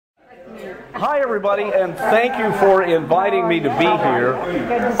Hi, everybody, and thank you for inviting me to be here.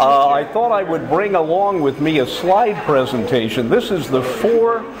 I thought I would bring along with me a slide presentation. This is the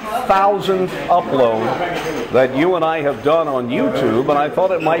 4,000th upload that you and I have done on YouTube, and I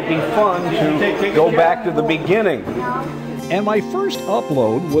thought it might be fun to go back to the beginning. And my first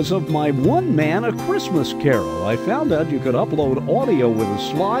upload was of my One Man A Christmas Carol. I found out you could upload audio with a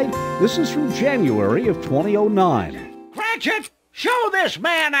slide. This is from January of 2009. Cratchit, show this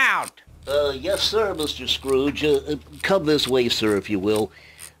man out! Yes, sir, Mr. Scrooge. Come this way, sir, if you will.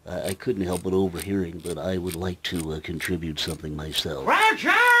 I couldn't help but overhearing, but I would like to contribute something myself.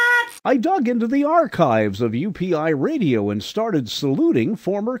 Cratchit! I dug into the archives of UPI Radio and started saluting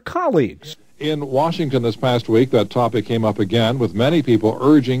former colleagues. In Washington this past week, that topic came up again, with many people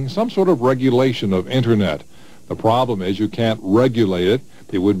urging some sort of regulation of Internet. The problem is you can't regulate it.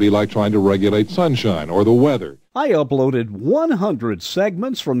 It would be like trying to regulate sunshine or the weather. I uploaded 100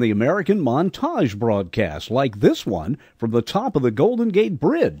 segments from the American Montage broadcast, like this one from the top of the Golden Gate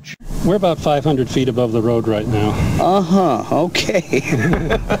Bridge. We're about 500 feet above the road right now. Okay.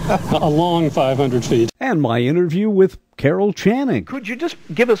 A long 500 feet. And my interview with Carol Channing. Could you just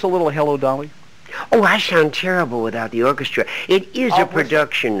give us a little Hello, Dolly? Oh, I sound terrible without the orchestra. It is a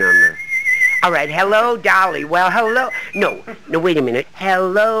production number. All right, hello, Dolly. Well, hello. No, wait a minute.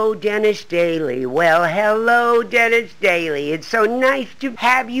 Hello, Dennis Daly. Well, hello, Dennis Daly. It's so nice to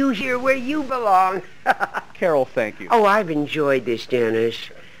have you here where you belong. Carol, thank you. Oh, I've enjoyed this, Dennis.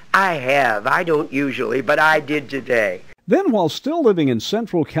 I have. I don't usually, but I did today. Then, while still living in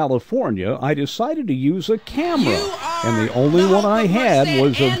Central California, I decided to use a camera. And the only one I had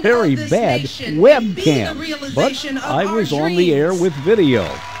was a very bad webcam. But I was on the air with video.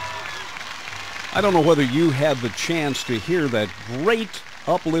 I don't know whether you had the chance to hear that great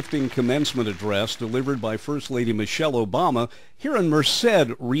uplifting commencement address delivered by First Lady Michelle Obama here in Merced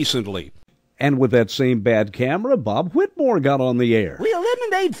recently. And with that same bad camera, Bob Whitmore got on the air. We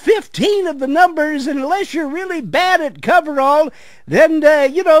eliminate 15 of the numbers, and unless you're really bad at coverall, then,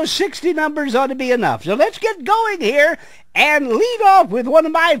 60 numbers ought to be enough. So let's get going here and lead off with one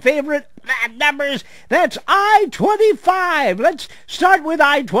of my favorite numbers. That's I-25. Let's start with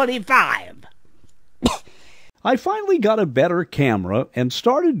I-25. I finally got a better camera and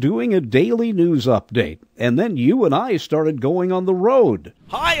started doing a daily news update. And then you and I started going on the road.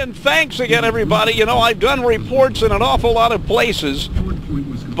 Hi, and thanks again, everybody. You know, I've done reports in an awful lot of places,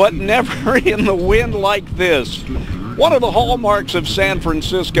 but never in the wind like this. One of the hallmarks of San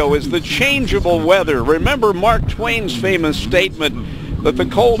Francisco is the changeable weather. Remember Mark Twain's famous statement that the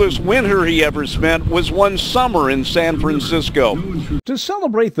coldest winter he ever spent was one summer in San Francisco. To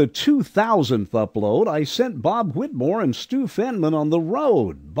celebrate the 2000th upload, I sent Bob Whitmore and Stu Fenman on the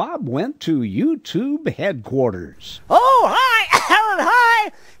road. Bob went to YouTube headquarters. Oh,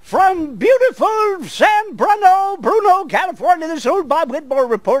 hi, from beautiful San Bruno, California. This is old Bob Whitmore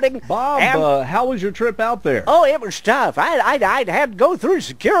reporting. Bob, how was your trip out there? Oh, it was tough. I'd had to go through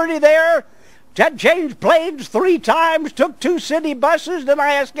security there. Had changed planes 3 times, took 2 city buses, then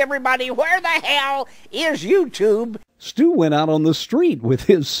I asked everybody, where the hell is YouTube? Stu went out on the street with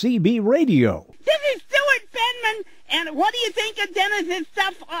his CB radio. This is Stuart Fenman, and what do you think of Dennis's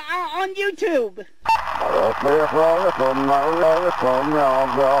stuff on YouTube?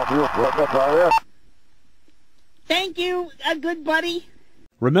 Thank you, good buddy.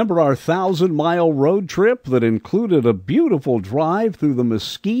 Remember our 1,000-mile road trip that included a beautiful drive through the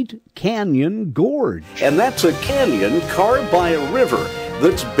Mesquite Canyon Gorge? And that's a canyon carved by a river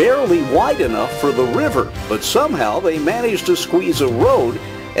that's barely wide enough for the river. But somehow they managed to squeeze a road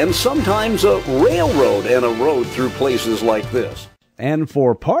and sometimes a railroad and a road through places like this. And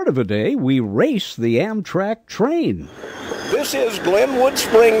for part of a day, we raced the Amtrak train. This is Glenwood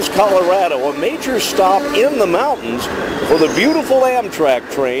Springs, Colorado, a major stop in the mountains for the beautiful Amtrak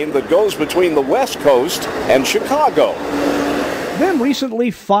train that goes between the West Coast and Chicago. Then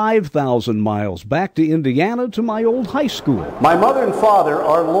recently 5,000 miles back to Indiana to my old high school. My mother and father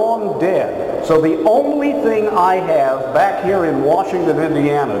are long dead, so the only thing I have back here in Washington,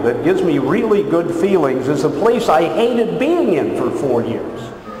 Indiana that gives me really good feelings is a place I hated being in for 4 years.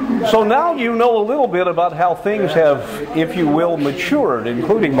 So now you know a little bit about how things have, if you will, matured,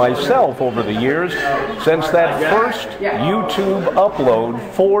 including myself over the years, since that first YouTube upload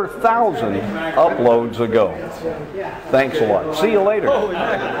 4,000 uploads ago. Thanks a lot. See you later.